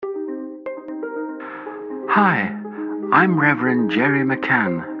Hi, I'm Reverend Jerry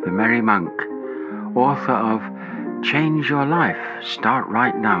McCann, the Merry Monk, author of Change Your Life, Start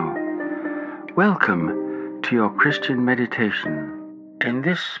Right Now. Welcome to your Christian meditation. In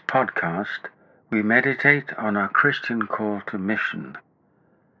this podcast, we meditate on our Christian call to mission.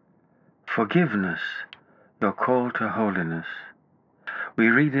 Forgiveness, your call to holiness. We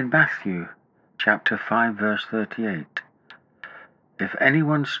read in Matthew chapter 5, verse 38. If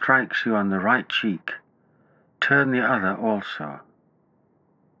anyone strikes you on the right cheek, turn the other also.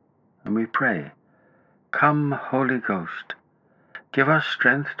 And we pray, come, Holy Ghost, give us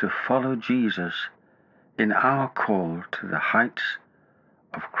strength to follow Jesus in our call to the heights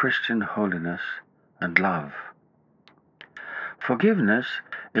of Christian holiness and love. Forgiveness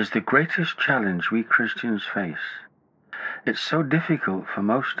is the greatest challenge we Christians face. It's so difficult for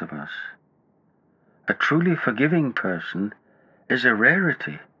most of us. A truly forgiving person is a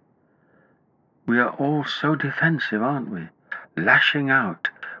rarity. We are all so defensive, aren't we? Lashing out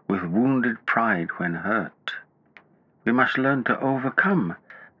with wounded pride when hurt. We must learn to overcome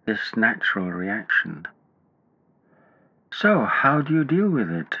this natural reaction. So, how do you deal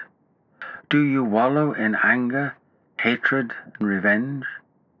with it? Do you wallow in anger, hatred, and revenge?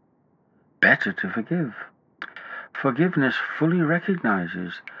 Better to forgive. Forgiveness fully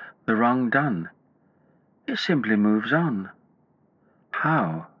recognizes the wrong done. It simply moves on.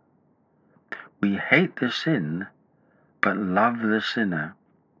 How? We hate the sin, but love the sinner.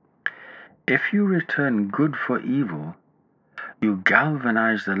 If you return good for evil, you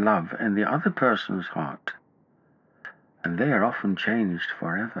galvanize the love in the other person's heart, and they are often changed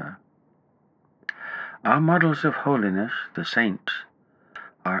forever. Our models of holiness, the saints,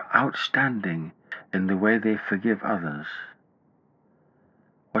 are outstanding in the way they forgive others.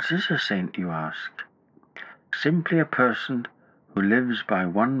 What is a saint, you ask? Simply a person who lives by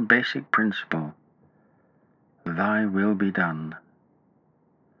one basic principle: Thy will be done.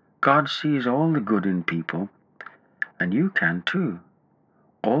 God sees all the good in people, and you can too,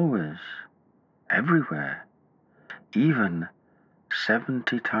 always, everywhere, even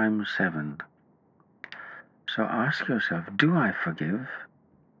 70 times 7. So ask yourself, do I forgive?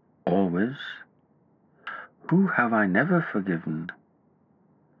 Always? Who have I never forgiven?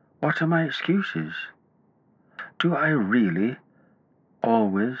 What are my excuses? Do I really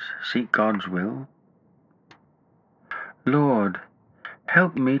always seek God's will? Lord,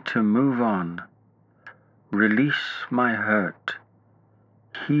 help me to move on, release my hurt,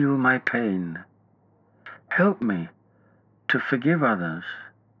 heal my pain. Help me to forgive others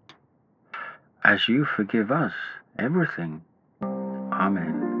as you forgive us everything.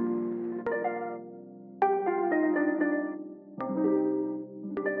 Amen.